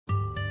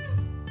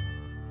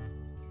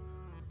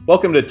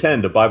Welcome to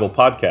 10 to Bible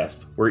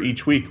Podcast, where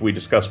each week we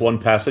discuss one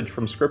passage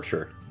from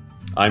Scripture.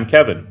 I'm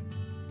Kevin.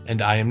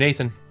 And I am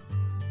Nathan.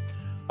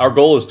 Our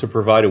goal is to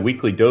provide a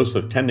weekly dose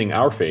of tending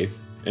our faith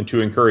and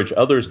to encourage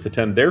others to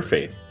tend their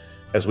faith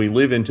as we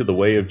live into the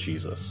way of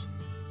Jesus.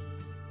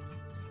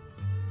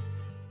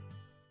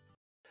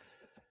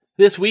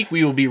 This week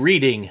we will be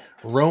reading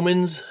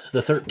Romans, the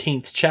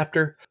 13th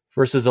chapter,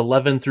 verses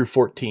 11 through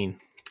 14.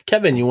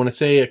 Kevin, you want to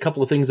say a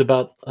couple of things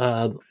about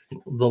the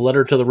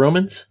letter to the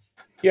Romans?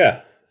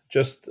 Yeah,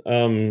 just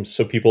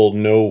so people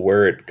know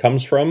where it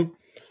comes from.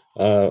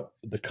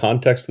 The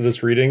context of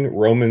this reading,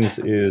 Romans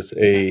is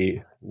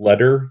a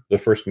letter, the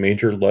first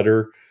major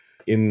letter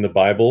in the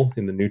Bible,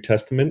 in the New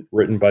Testament,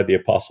 written by the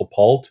Apostle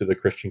Paul to the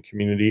Christian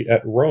community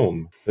at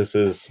Rome. This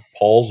is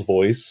Paul's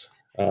voice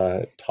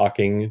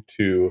talking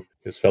to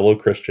his fellow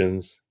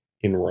Christians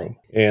in Rome.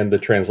 And the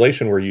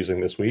translation we're using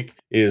this week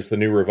is the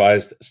New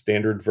Revised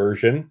Standard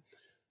Version.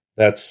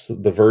 That's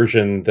the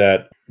version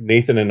that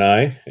Nathan and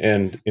I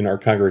and in our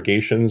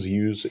congregations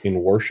use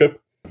in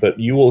worship. But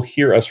you will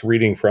hear us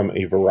reading from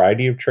a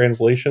variety of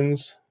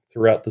translations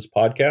throughout this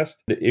podcast.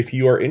 If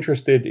you are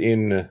interested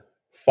in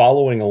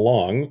following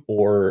along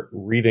or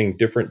reading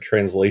different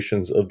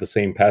translations of the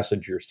same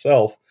passage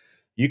yourself,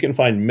 you can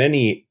find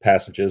many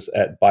passages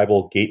at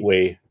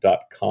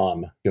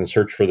BibleGateway.com. You can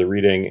search for the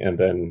reading and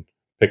then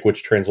pick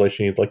which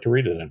translation you'd like to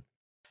read it in.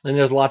 And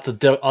there's lots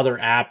of other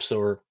apps,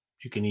 or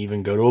you can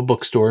even go to a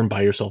bookstore and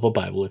buy yourself a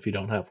Bible if you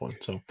don't have one.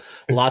 So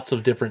lots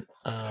of different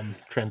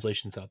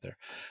translations out there.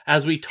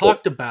 As we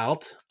talked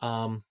about,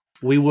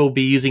 we will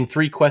be using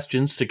 3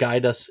 questions to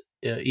guide us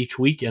each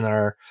week in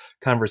our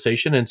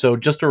conversation. And so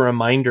just a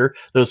reminder,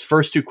 those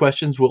first 2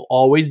 questions will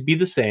always be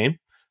the same.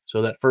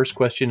 So that first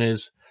question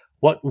is,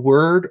 what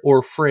word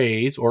or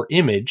phrase or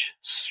image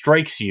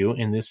strikes you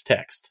in this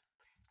text?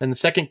 And the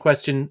second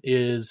question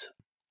is,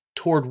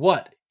 toward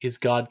what is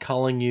God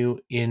calling you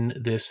in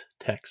this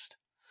text?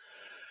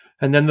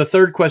 And then the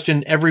third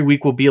question every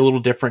week will be a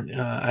little different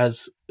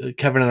as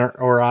Kevin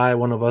or I,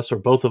 one of us or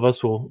both of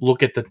us, will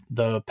look at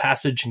the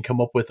passage and come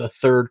up with a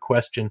third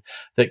question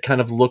that kind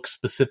of looks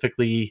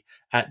specifically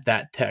at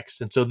that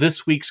text. And so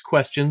this week's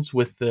questions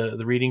with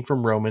the reading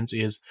from Romans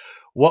is,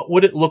 what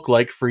would it look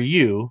like for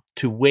you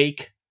to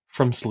wake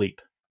from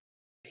sleep?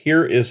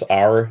 Here is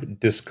our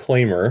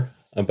disclaimer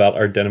about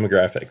our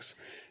demographics.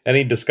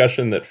 Any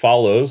discussion that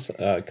follows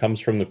comes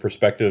from the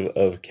perspective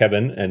of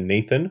Kevin and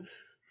Nathan,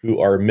 who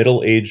are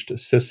middle-aged,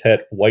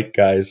 cishet white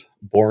guys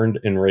born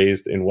and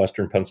raised in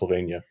Western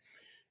Pennsylvania.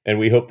 And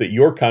we hope that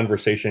your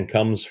conversation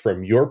comes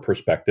from your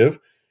perspective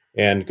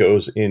and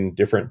goes in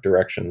different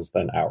directions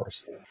than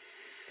ours.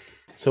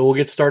 So we'll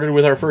get started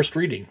with our first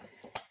reading.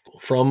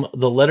 From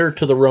the letter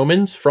to the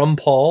Romans, from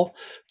Paul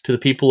to the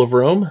people of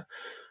Rome,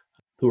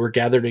 who were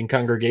gathered in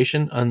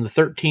congregation, on the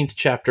 13th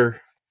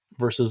chapter,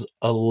 verses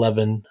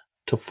 11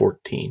 to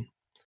 14.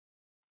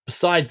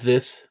 Besides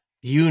this,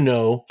 you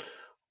know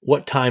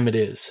what time it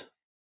is,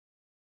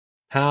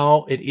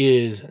 how it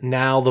is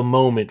now the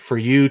moment for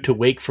you to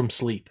wake from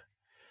sleep.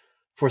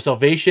 For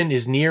salvation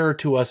is nearer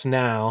to us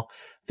now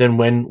than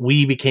when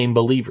we became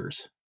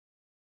believers.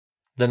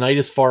 The night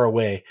is far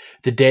away,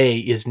 the day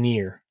is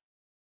near.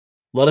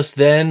 Let us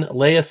then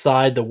lay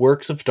aside the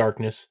works of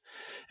darkness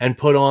and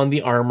put on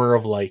the armor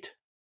of light.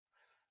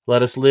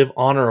 Let us live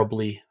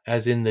honorably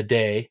as in the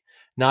day,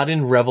 not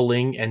in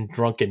reveling and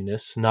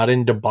drunkenness, not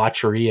in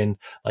debauchery and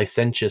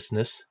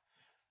licentiousness,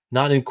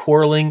 not in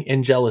quarreling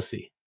and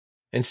jealousy.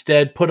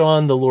 Instead, put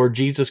on the Lord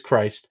Jesus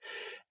Christ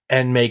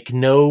and make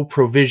no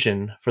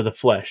provision for the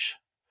flesh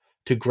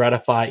to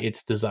gratify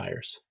its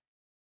desires.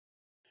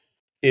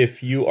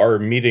 If you are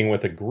meeting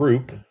with a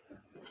group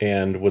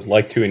and would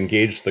like to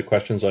engage the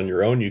questions on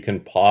your own, you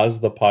can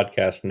pause the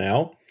podcast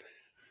now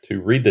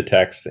to read the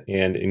text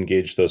and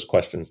engage those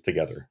questions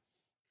together.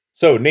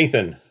 So,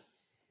 Nathan,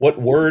 what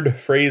word,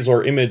 phrase,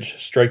 or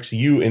image strikes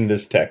you in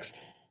this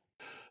text?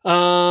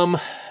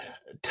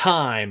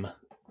 Time.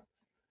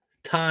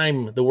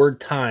 The word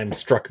time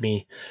struck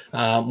me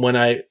when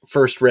I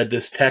first read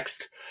this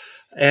text.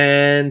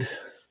 And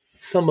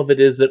some of it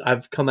is that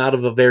I've come out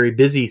of a very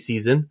busy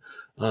season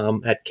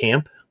at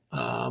camp.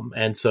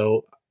 And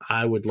so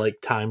I would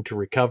like time to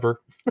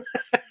recover.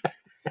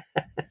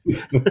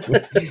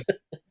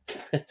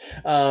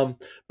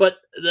 But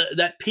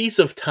that piece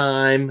of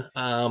time,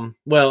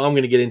 well, I'm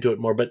going to get into it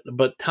more,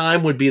 but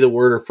time would be the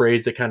word or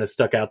phrase that kind of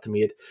stuck out to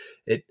me.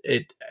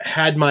 It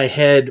had my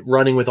head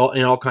running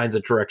in all kinds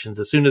of directions.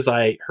 As soon as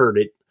I heard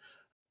it,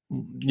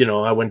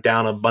 I went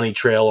down a bunny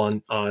trail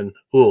on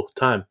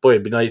time. Boy,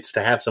 it'd be nice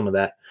to have some of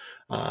that.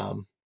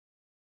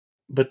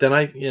 But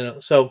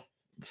then so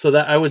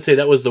that I would say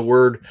that was the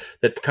word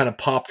that kind of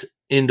popped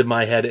into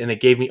my head, and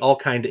it gave me all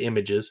kinds of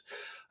images.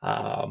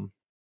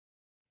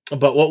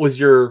 But what was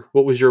your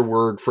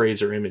word,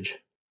 phrase, or image?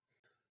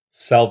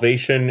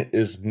 Salvation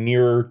is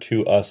nearer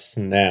to us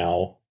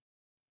now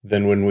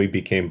than when we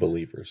became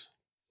believers.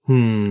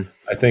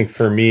 I think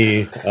for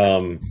me,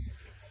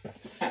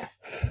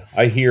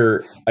 I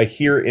hear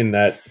in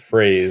that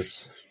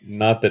phrase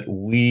not that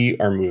we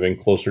are moving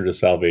closer to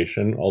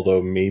salvation,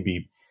 although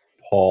maybe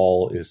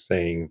Paul is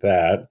saying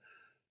that,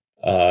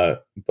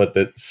 but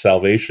that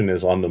salvation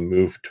is on the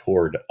move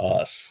toward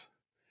us.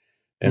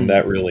 And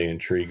that really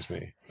intrigues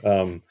me.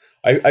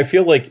 I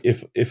feel like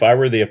if I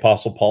were the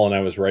Apostle Paul and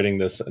I was writing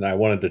this and I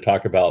wanted to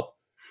talk about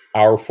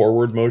our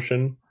forward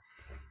motion,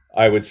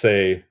 I would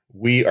say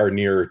we are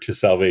nearer to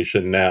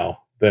salvation now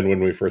than when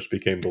we first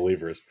became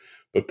believers.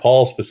 But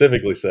Paul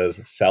specifically says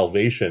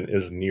salvation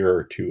is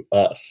nearer to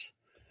us.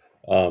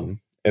 And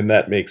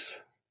that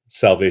makes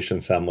salvation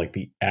sound like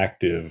the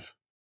active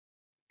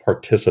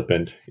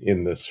participant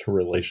in this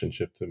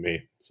relationship to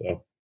me.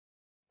 So,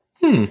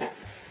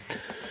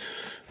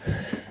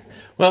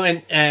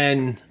 Well,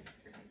 and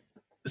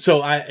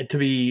so I to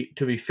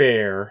be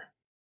fair,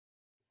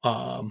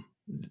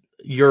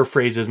 your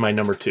phrase is my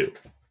number two,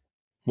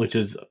 which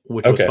was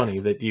funny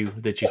that you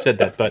said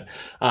that. But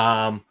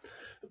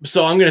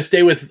so I'm going to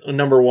stay with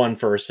number one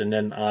first, and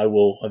then I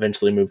will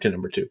eventually move to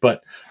number two.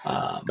 But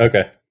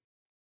okay.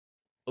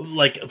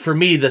 Like for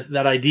me,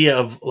 that idea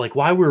of like,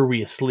 why were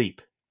we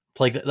asleep?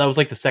 Like that was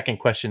like the second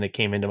question that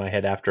came into my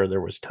head after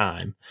there was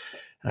time.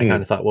 And I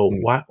kind of thought, well,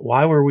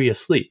 why were we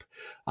asleep?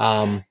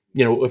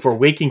 If we're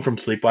waking from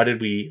sleep, why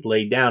did we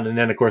lay down? And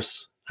then, of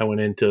course, I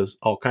went into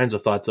all kinds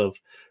of thoughts of,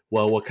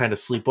 well, what kind of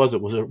sleep was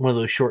it? Was it one of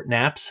those short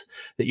naps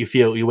that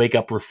you wake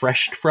up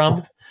refreshed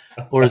from?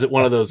 Or is it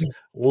one of those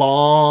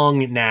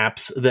long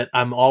naps that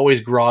I'm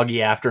always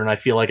groggy after and I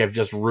feel like I've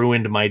just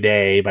ruined my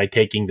day by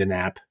taking the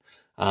nap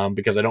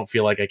because I don't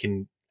feel like I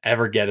can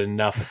ever get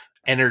enough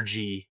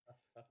energy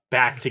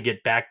back to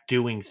get back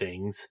doing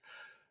things.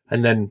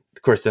 And then,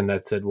 of course, then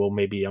that said, well,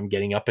 maybe I'm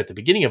getting up at the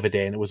beginning of a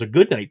day and it was a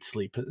good night's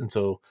sleep. And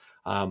so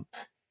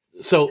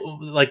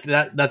like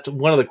that's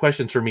one of the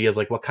questions for me is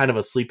like, what kind of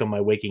a sleep am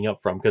I waking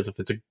up from? Because if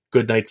it's a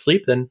good night's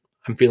sleep, then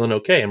I'm feeling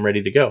okay. I'm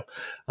ready to go.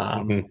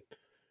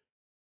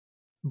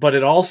 But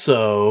it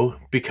also,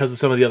 because of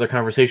some of the other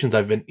conversations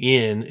I've been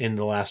in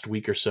the last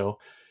week or so,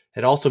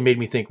 it also made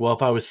me think, well,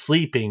 if I was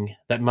sleeping,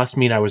 that must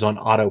mean I was on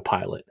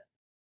autopilot.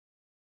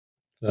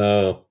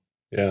 Oh,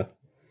 yeah.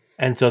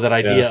 And so that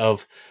idea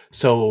of,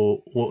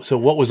 so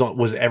what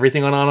was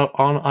everything on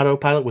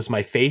autopilot? Was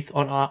my faith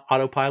on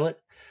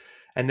autopilot?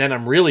 And then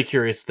I'm really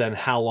curious then,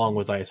 how long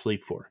was I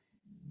asleep for?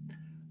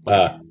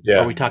 Like,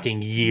 are we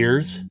talking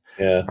years?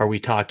 Yeah. Are we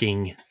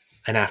talking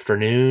an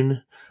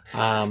afternoon?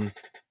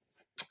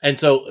 And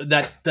so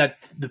that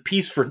the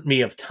piece for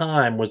me of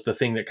time was the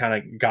thing that kind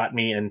of got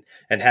me and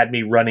had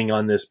me running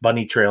on this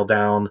bunny trail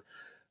down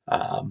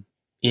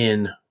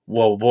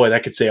well, boy,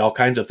 that could say all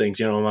kinds of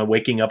things. Am I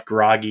waking up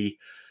groggy,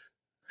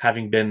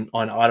 having been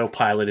on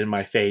autopilot in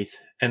my faith?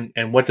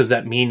 And what does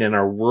that mean in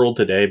our world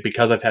today?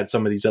 Because I've had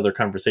some of these other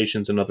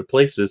conversations in other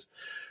places,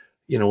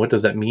 what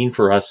does that mean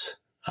for us?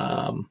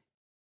 Or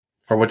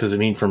what does it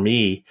mean for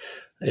me?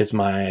 Is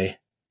my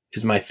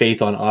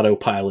faith on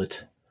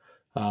autopilot?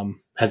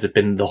 Has it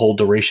been the whole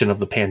duration of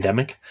the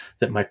pandemic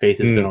that my faith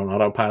has been on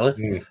autopilot?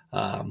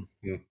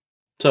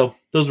 So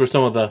those were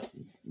some of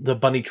the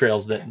bunny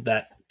trails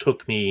that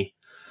took me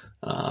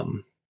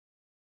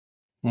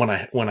when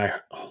I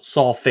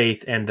saw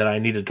faith and that I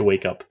needed to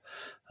wake up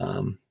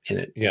in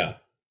it. Yeah.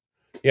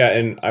 Yeah.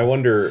 And I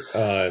wonder,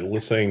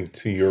 listening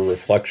to your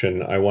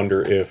reflection, I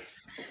wonder if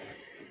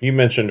you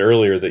mentioned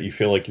earlier that you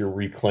feel like you're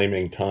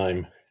reclaiming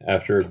time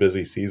after a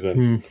busy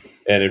season.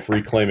 And if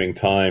reclaiming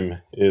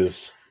time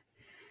is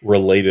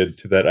related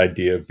to that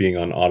idea of being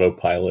on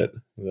autopilot,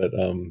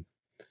 that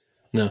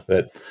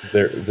that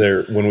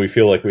there when we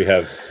feel like we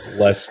have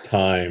less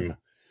time,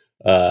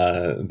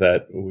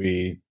 that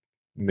we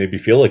maybe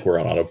feel like we're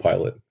on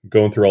autopilot,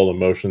 going through all the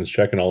motions,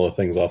 checking all the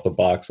things off the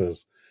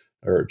boxes,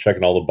 or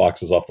checking all the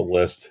boxes off the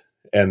list,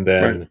 and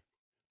then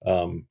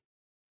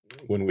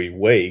when we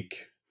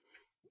wake,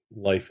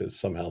 life is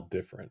somehow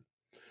different.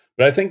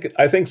 But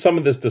I think some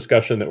of this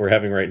discussion that we're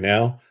having right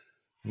now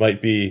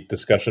might be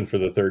discussion for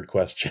the third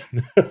question.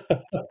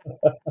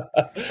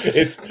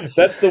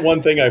 That's the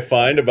one thing I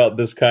find about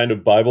this kind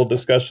of Bible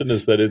discussion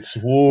is that it's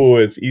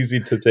easy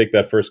to take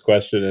that first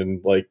question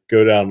and like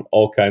go down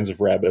all kinds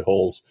of rabbit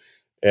holes,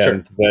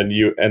 and then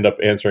you end up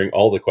answering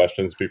all the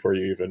questions before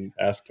you even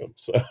ask them.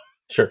 So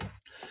sure.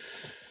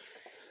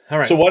 All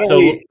right. So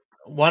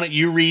why don't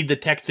you read the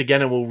text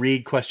again, and we'll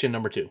read question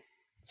number 2.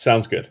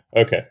 Sounds good.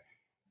 Okay.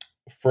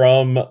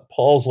 From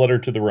Paul's letter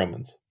to the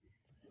Romans.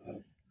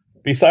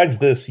 Besides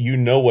this, you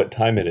know what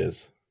time it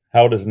is,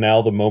 how it is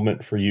now the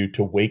moment for you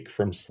to wake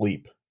from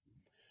sleep.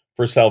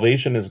 For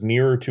salvation is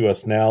nearer to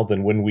us now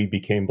than when we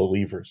became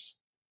believers.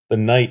 The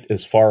night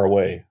is far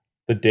away,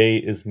 the day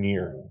is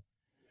near.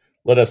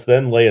 Let us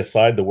then lay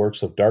aside the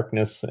works of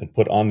darkness and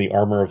put on the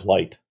armor of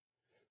light.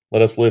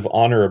 Let us live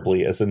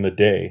honorably as in the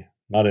day,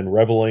 not in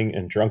reveling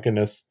and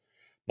drunkenness,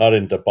 not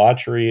in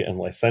debauchery and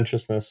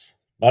licentiousness,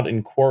 not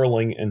in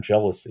quarreling and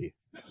jealousy.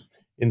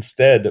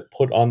 Instead,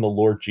 put on the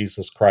Lord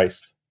Jesus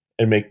Christ,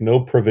 and make no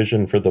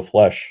provision for the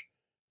flesh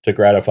to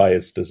gratify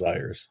its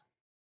desires.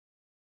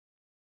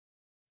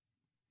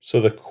 So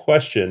the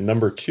question,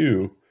 number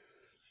 2,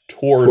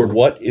 toward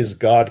what is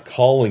God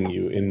calling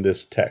you in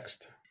this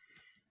text?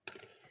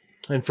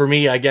 And for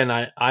me, again,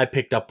 I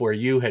picked up where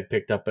you had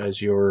picked up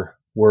as your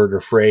word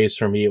or phrase.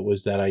 For me, it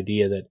was that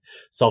idea that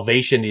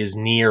salvation is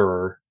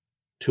nearer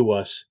to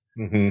us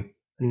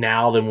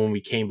now than when we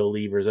became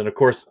believers. And of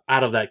course,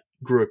 out of that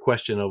grew a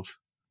question of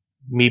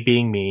me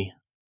being me.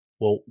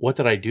 Well, what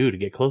did I do to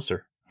get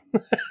closer?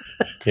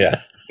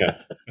 Yeah.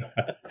 Yeah.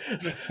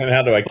 And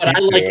how do I But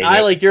keep doing I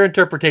it? like your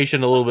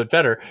interpretation a little bit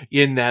better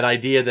in that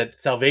idea that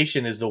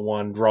salvation is the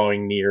one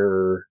drawing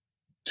nearer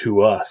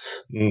to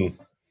us. Mm.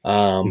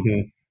 Um,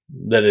 hmm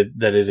that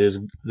it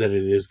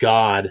is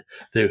God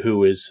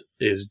who is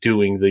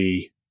doing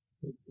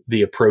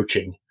the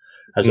approaching,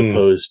 as Mm.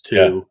 opposed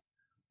Yeah. to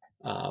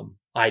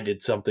I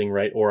did something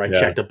right, or I Yeah.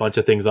 checked a bunch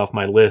of things off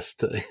my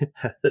list,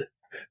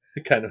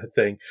 kind of a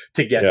thing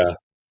to Yeah.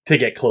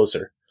 get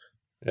closer.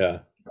 Yeah.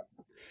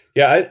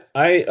 Yeah.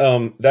 I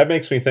that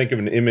makes me think of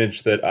an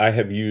image that I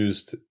have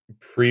used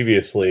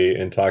previously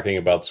in talking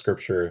about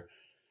scripture.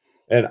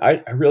 And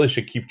I really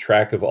should keep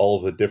track of all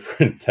of the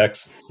different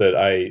texts that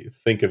I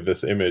think of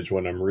this image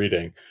when I'm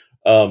reading.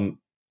 Um,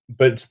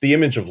 but it's the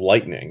image of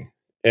lightning.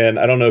 And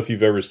I don't know if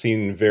you've ever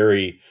seen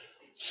very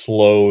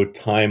slow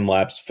time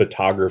lapse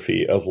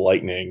photography of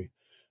lightning,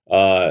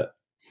 uh,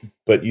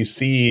 but you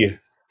see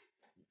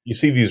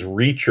these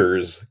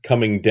reachers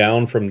coming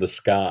down from the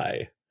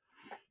sky,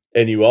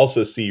 and you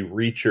also see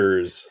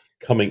reachers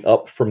coming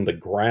up from the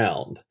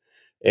ground,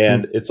 Hmm.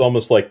 and it's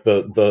almost like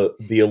the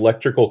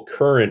electrical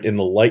current in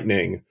the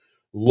lightning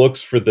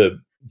looks for the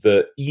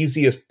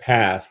easiest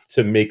path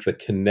to make the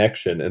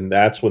connection, and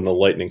that's when the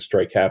lightning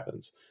strike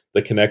happens,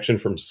 the connection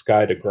from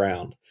sky to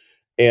ground.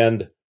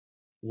 And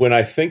when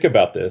I think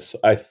about this,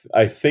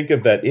 I think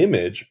of that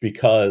image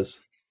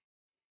because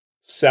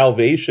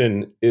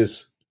salvation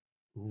is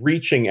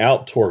reaching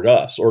out toward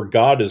us, or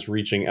God is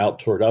reaching out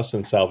toward us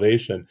in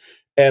salvation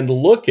and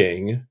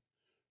looking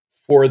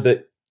for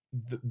the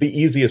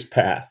easiest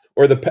path,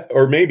 or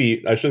or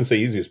maybe I shouldn't say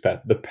easiest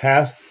path, the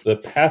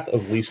path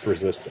of least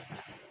resistance,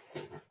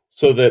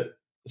 so that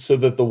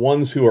the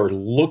ones who are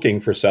looking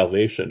for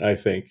salvation, I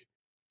think,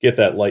 get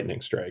that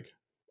lightning strike,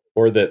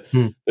 or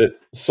Hmm. that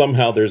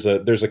somehow there's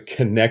a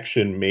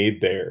connection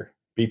made there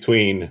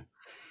between,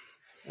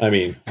 I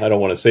mean, I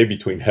don't want to say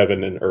between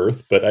heaven and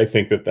earth, but I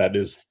think that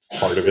is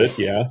part of it.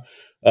 Yeah.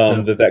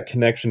 Yeah. That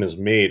connection is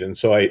made. And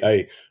so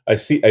I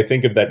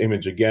think of that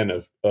image again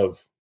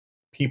of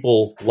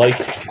people like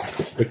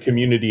the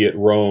community at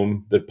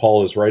Rome that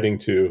Paul is writing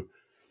to,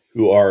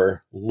 who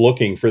are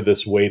looking for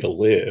this way to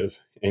live,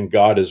 and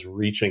God is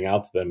reaching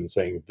out to them and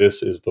saying,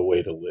 this is the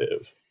way to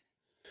live.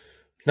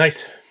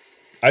 Nice.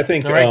 I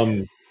think, All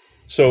right.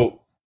 so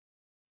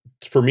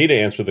for me to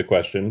answer the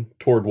question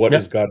toward what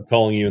is Yep. God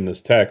calling you in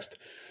this text,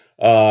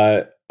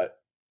 uh,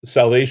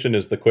 salvation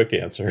is the quick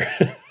answer.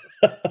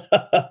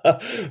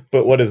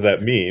 But what does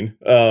that mean?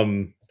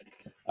 And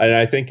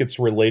I think it's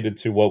related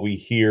to what we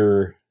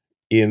hear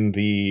in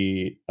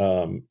the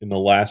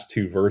last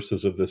two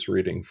verses of this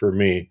reading. For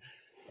me,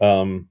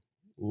 um,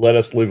 let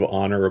us live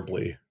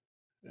honorably,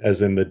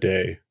 as in the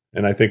day,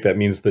 and I think that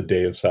means the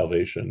day of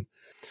salvation.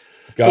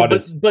 So, God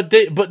is, but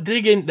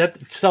dig in. That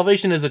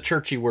salvation is a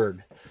churchy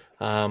word.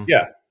 Um,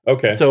 yeah,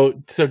 okay, so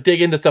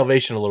dig into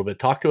salvation a little bit.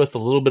 Talk to us a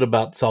little bit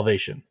about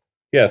salvation.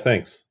 yeah,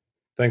 thanks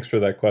for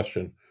that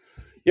question.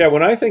 Yeah,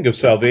 when I think of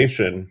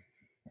salvation,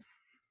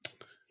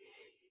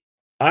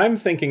 I'm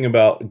thinking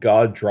about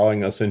God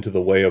drawing us into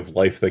the way of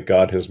life that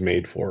God has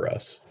made for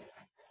us.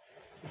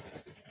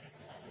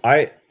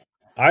 I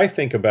I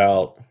think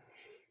about,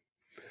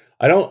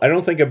 I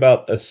don't think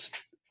about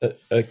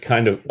a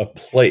kind of a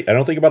place. I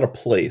don't think about a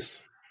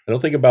place. I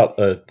don't think about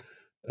a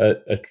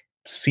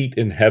seat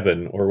in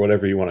heaven, or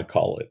whatever you want to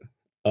call it.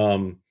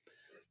 Um,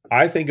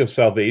 I think of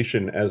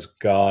salvation as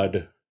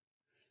God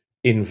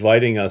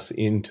inviting us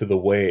into the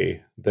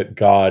way that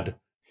God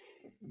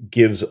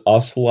gives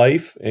us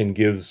life and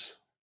gives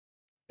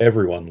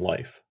everyone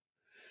life.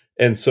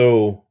 And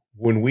so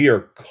when we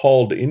are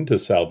called into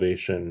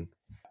salvation,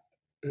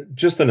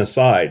 just an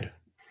aside,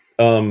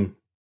 um,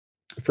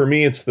 for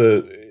me, it's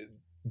the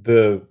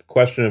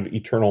question of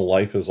eternal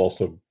life is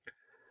also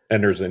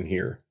enters in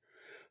here.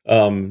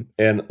 And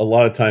a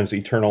lot of times,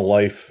 eternal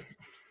life,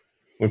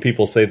 when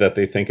people say that,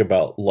 they think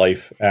about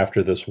life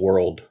after this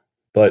world.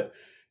 But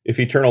if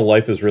eternal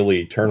life is really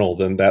eternal,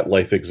 then that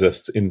life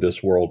exists in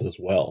this world as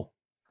well.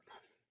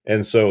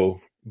 And so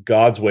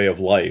God's way of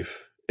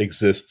life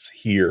exists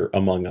here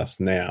among us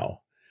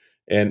now.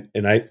 And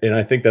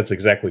I think that's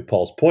exactly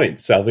Paul's point.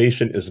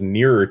 Salvation is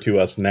nearer to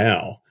us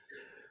now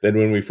than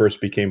when we first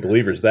became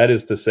believers. That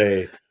is to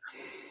say,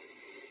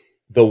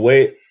 the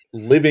way,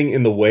 living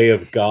in the way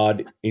of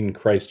God in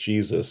Christ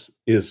Jesus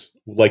is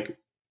like,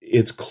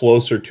 it's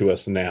closer to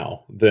us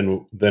now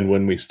than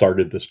when we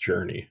started this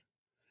journey.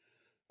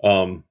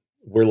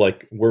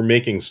 We're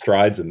making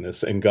strides in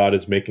this, and God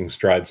is making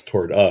strides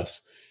toward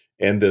us.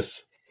 And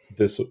this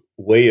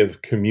way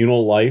of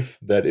communal life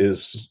that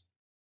is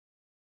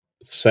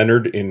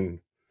centered in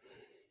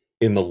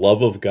the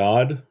love of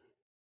God,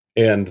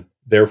 and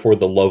therefore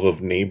the love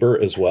of neighbor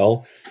as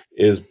well,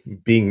 is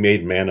being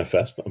made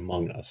manifest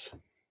among us.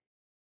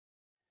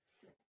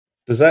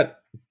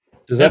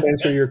 Does that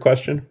answer your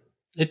question?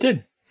 It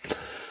did.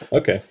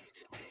 Okay.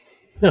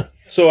 Yeah.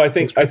 So I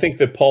think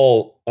that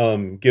Paul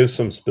gives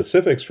some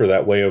specifics for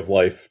that way of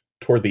life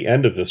toward the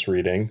end of this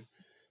reading.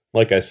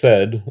 Like I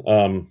said,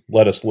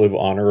 let us live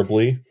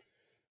honorably.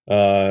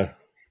 And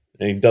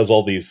he does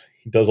all these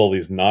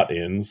not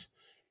ins,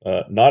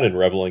 not in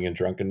reveling and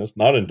drunkenness,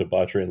 not in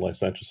debauchery and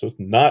licentiousness,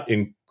 not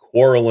in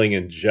quarreling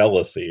and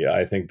jealousy.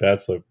 I think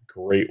that's a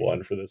great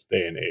one for this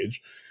day and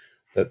age.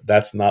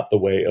 That's not the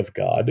way of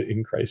God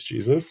in Christ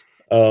Jesus.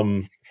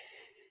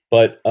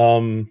 But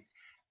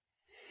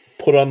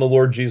put on the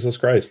Lord Jesus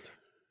Christ.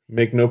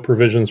 Make no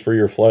provisions for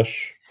your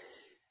flesh,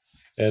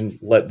 and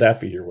let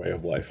that be your way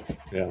of life.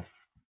 Yeah.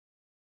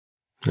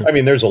 I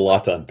mean, there's a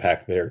lot to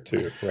unpack there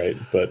too, right?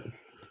 But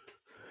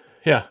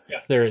yeah,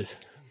 there is.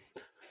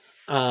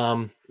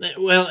 Well,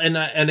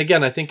 and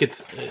again, I think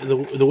it's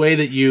the way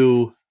that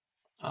you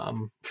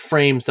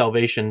frame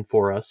salvation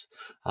for us.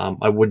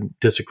 I wouldn't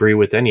disagree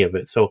with any of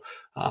it. So,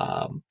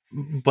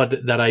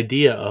 but that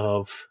idea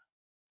of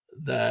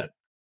that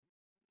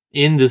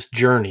in this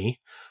journey,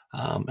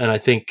 and I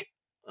think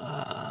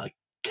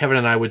Kevin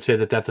and I would say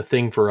that that's a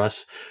thing for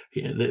us.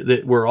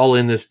 That we're all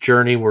in this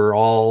journey. We're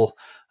all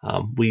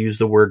we use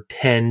the word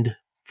tend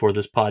for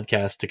this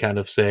podcast to kind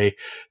of say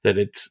that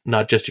it's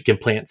not just you can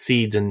plant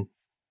seeds and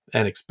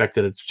expect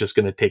that it's just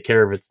going to take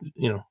care of it.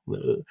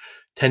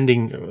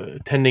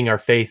 Tending our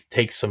faith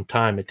takes some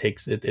time. It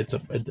takes it's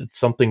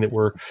something that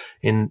we're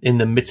in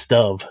the midst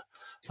of,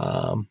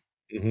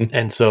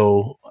 and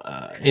so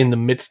in the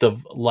midst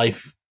of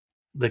life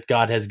that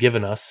God has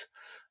given us,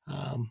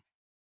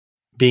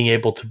 being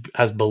able to,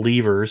 as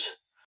believers,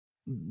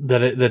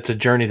 that's a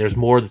journey. There's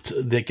more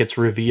that gets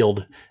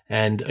revealed.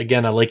 And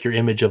again, I like your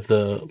image of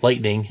the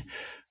lightning,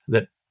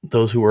 that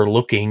those who are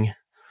looking,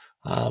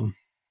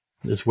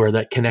 is where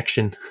that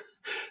connection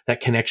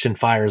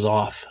fires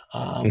off,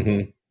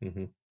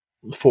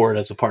 for it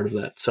as a part of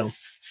that. So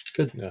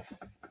good. Yeah.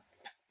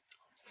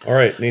 All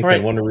right, Nathan, All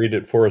right. Want to read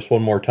it for us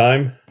one more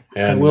time?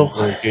 And I will.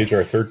 We'll engage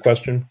our third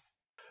question.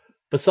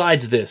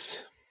 Besides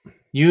this,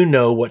 you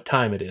know what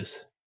time it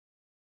is,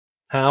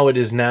 how it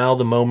is now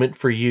the moment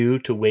for you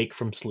to wake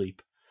from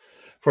sleep.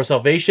 For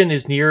salvation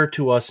is nearer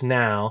to us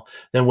now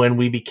than when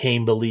we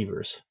became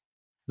believers.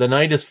 The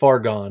night is far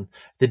gone,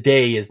 the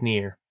day is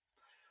near.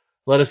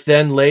 Let us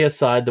then lay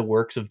aside the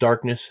works of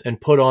darkness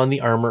and put on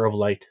the armor of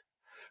light.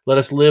 Let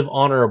us live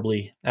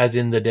honorably as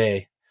in the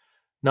day,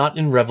 not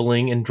in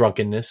reveling and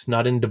drunkenness,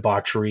 not in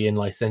debauchery and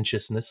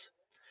licentiousness,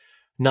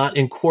 not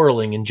in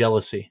quarreling and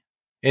jealousy.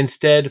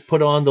 Instead,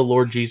 put on the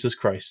Lord Jesus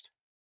Christ,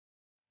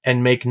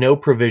 and make no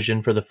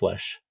provision for the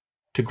flesh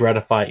to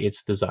gratify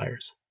its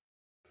desires.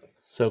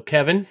 So,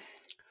 Kevin,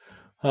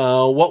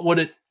 what would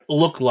it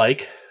look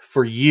like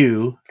for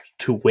you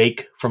to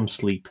wake from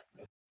sleep?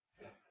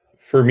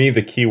 For me,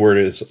 the key word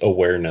is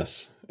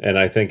awareness, and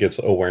I think it's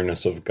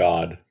awareness of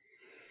God.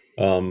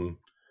 The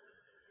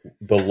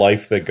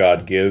life that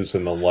God gives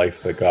and the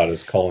life that God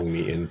is calling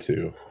me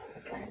into.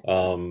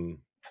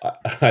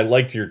 I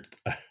liked your...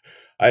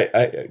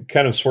 I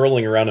kind of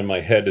swirling around in my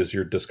head is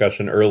your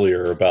discussion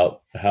earlier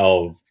about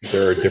how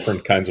there are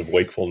different kinds of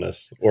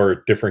wakefulness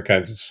or different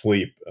kinds of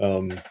sleep.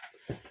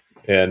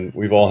 And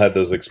we've all had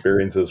those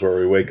experiences where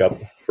we wake up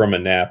from a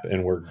nap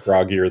and we're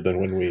groggier than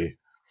when we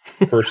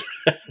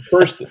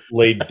first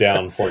laid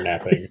down for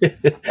napping,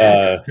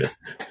 to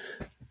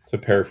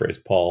paraphrase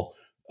Paul.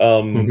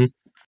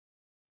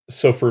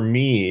 So for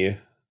me,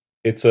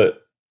 it's a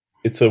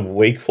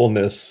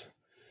wakefulness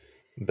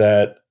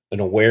that an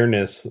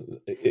awareness.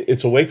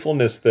 It's a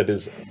wakefulness that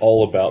is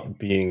all about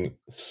being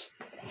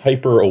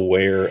hyper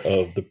aware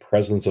of the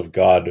presence of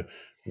God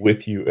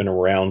with you and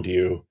around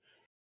you,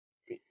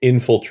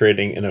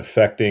 infiltrating and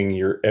affecting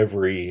your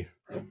every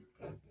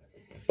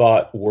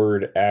thought,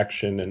 word,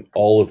 action, and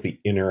all of the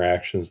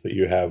interactions that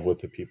you have with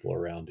the people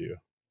around you.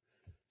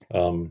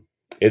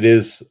 It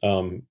is,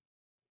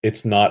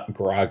 it's not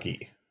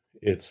groggy.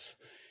 It's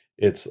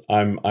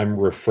I'm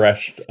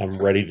refreshed. I'm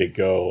ready to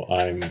go.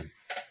 I'm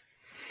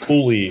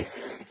fully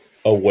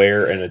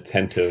aware and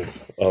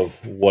attentive of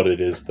what it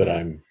is that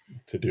I'm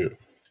to do.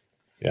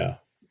 Yeah.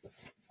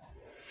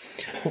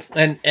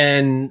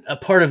 And a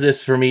part of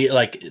this for me,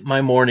 like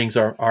my mornings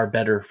are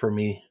better for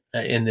me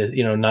in this,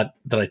 not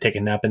that I take a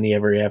nap in the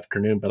every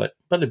afternoon, but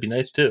it'd be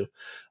nice too.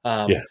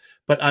 Yeah.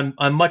 But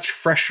I'm much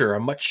fresher.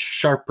 I'm much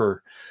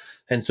sharper.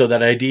 And so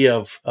that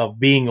idea of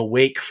being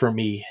awake for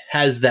me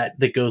has that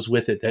goes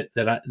with it,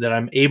 that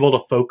I'm able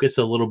to focus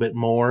a little bit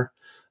more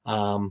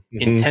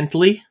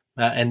intently.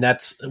 And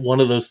that's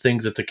one of those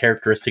things that's a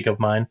characteristic of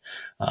mine,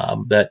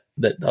 that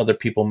other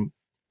people,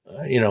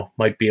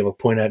 might be able to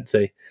point out and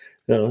say,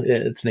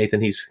 it's Nathan.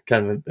 He's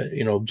kind of,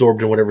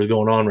 absorbed in whatever's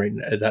going on right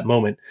at that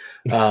moment.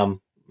 I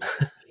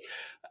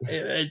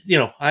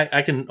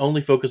can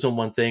only focus on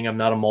one thing. I'm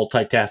not a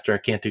multitasker. I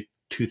can't do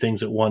two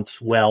things at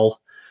once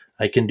well.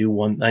 I can do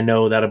one. I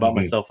know that about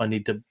myself. I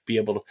need to be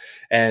able to,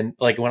 and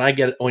like when I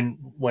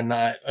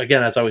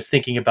again, as I was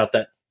thinking about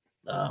that,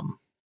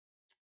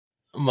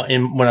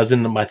 when I was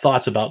in my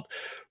thoughts about,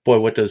 boy,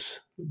 what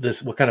does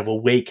what kind of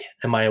awake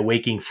am I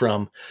awaking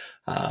from?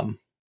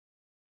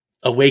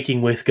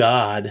 Awaking with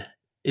God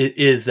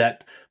is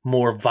that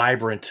more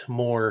vibrant,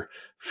 more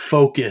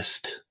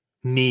focused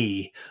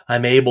me.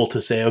 I'm able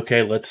to say,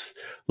 okay, let's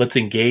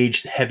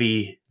engage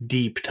heavy,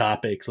 deep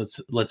topics.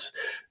 Let's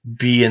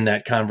be in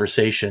that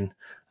conversation.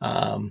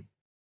 And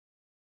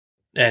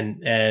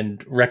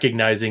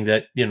recognizing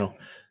that,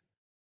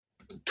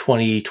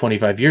 20,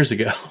 25 years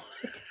ago,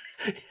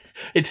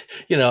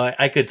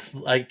 I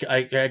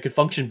could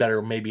function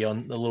better maybe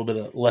on a little bit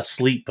of less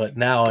sleep, but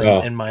now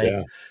in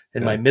my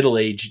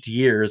middle-aged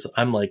years,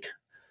 I'm like,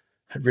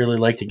 I'd really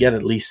like to get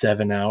at least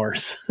 7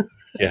 hours.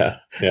 Yeah.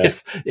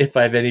 If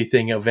I have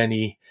anything of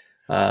any,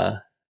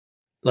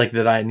 like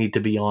that I need to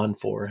be on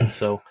for. And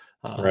so,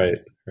 Right.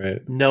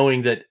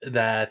 knowing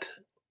that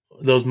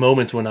those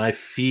moments when I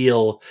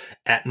feel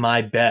at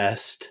my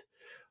best,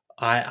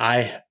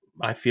 I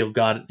feel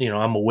God,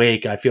 I'm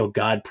awake. I feel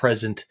God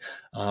present,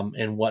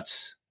 in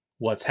what's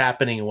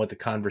happening and what the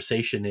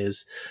conversation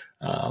is.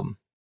 All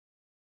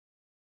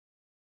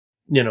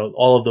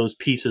of those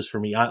pieces for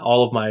me,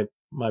 all of my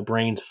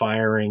brain's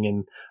firing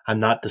and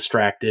I'm not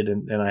distracted,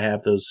 and I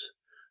have those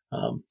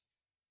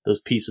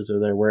pieces are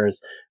there.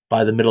 Whereas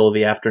by the middle of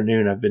the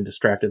afternoon, I've been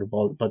distracted a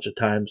bunch of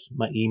times.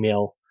 My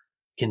email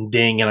can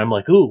ding and I'm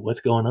like, ooh,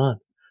 what's going on?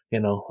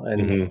 And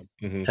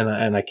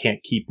I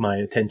can't keep my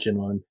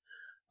attention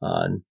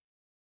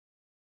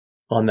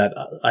on that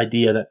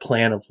idea, that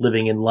plan of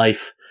living in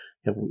life.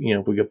 If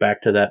we go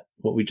back to that,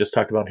 what we just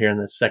talked about here in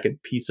the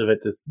second piece of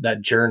it,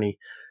 that journey,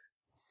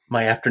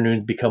 my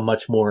afternoons become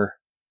much more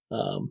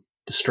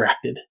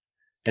distracted,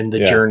 and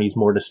the journey's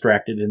more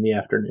distracted in the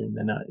afternoon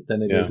than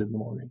it is in the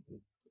morning.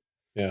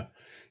 Yeah.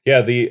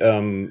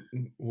 The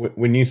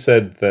when you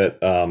said that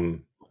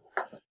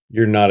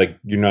you're not a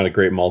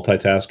great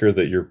multitasker,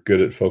 that you're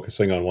good at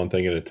focusing on one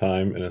thing at a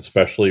time, and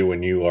especially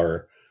when you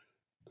are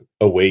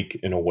awake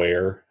and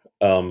aware,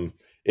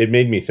 it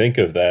made me think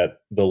of the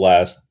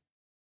last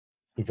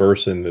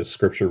verse in this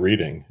scripture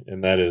reading,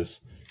 and that is,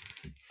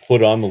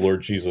 put on the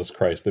Lord Jesus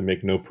Christ and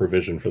make no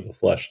provision for the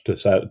flesh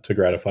to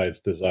gratify its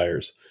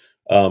desires.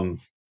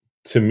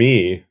 To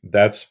me,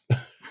 that's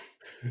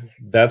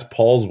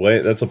Paul's way.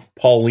 That's a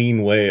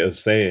Pauline way of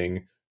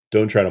saying,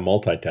 don't try to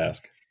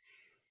multitask.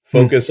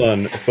 Focus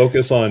on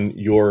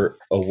your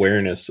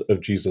awareness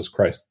of Jesus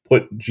Christ.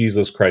 Put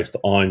Jesus Christ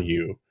on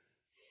you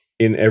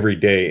in every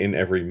day, in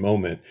every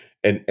moment,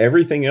 and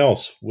everything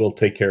else will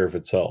take care of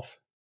itself.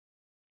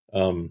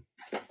 I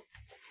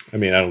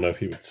don't know if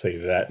he would say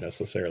that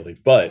necessarily,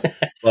 but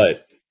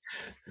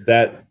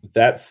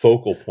that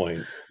focal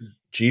point,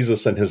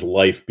 Jesus and his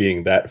life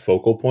being that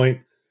focal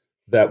point,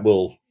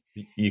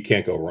 you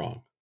can't go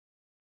wrong.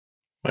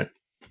 Right.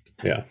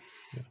 Yeah.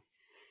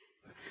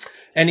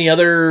 Any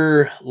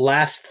other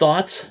last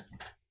thoughts?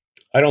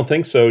 I don't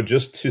think so.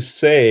 Just to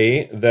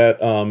say that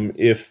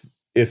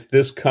if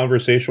this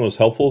conversation was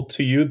helpful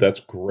to you, that's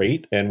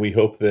great, and we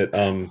hope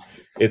that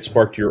it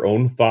sparked your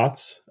own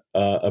thoughts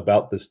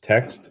about this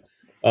text.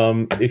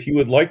 If you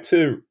would like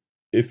to,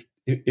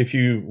 if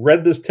you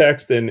read this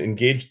text and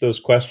engaged those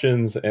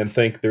questions and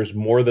think there's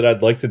more that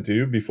I'd like to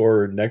do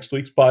before next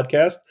week's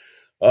podcast,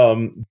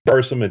 there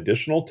are some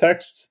additional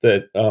texts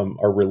that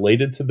are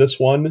related to this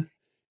one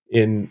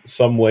in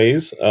some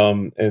ways.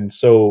 And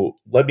so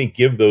let me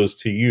give those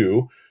to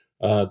you,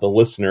 the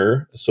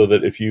listener, so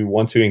that if you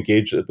want to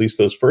engage at least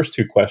those first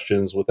two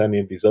questions with any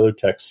of these other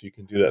texts, you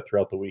can do that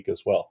throughout the week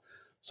as well.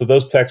 So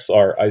those texts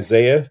are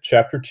Isaiah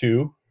chapter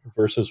 2,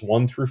 verses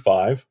 1 through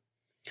 5,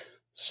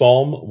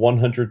 Psalm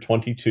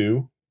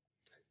 122,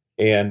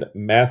 and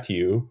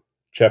Matthew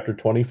chapter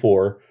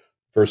 24,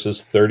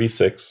 verses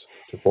 36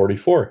 to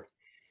 44.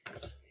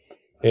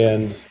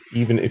 And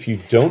even if you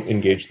don't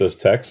engage those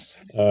texts,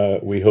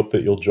 we hope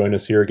that you'll join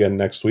us here again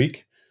next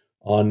week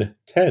on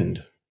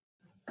Tend.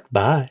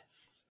 Bye.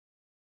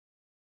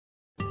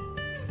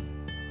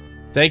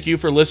 Thank you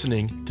for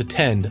listening to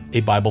Tend,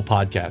 a Bible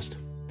podcast,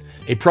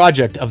 a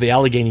project of the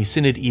Allegheny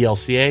Synod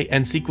ELCA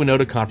and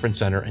Sequanota Conference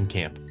Center and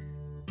Camp.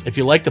 If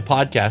you like the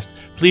podcast,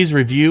 please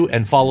review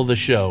and follow the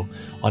show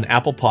on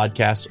Apple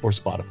Podcasts or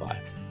Spotify.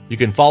 You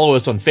can follow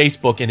us on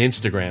Facebook and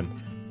Instagram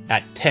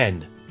at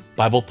Tend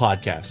Bible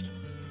Podcast,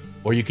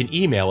 or you can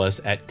email us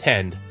at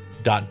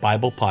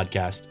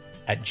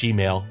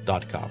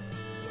tend.biblepodcast@gmail.com.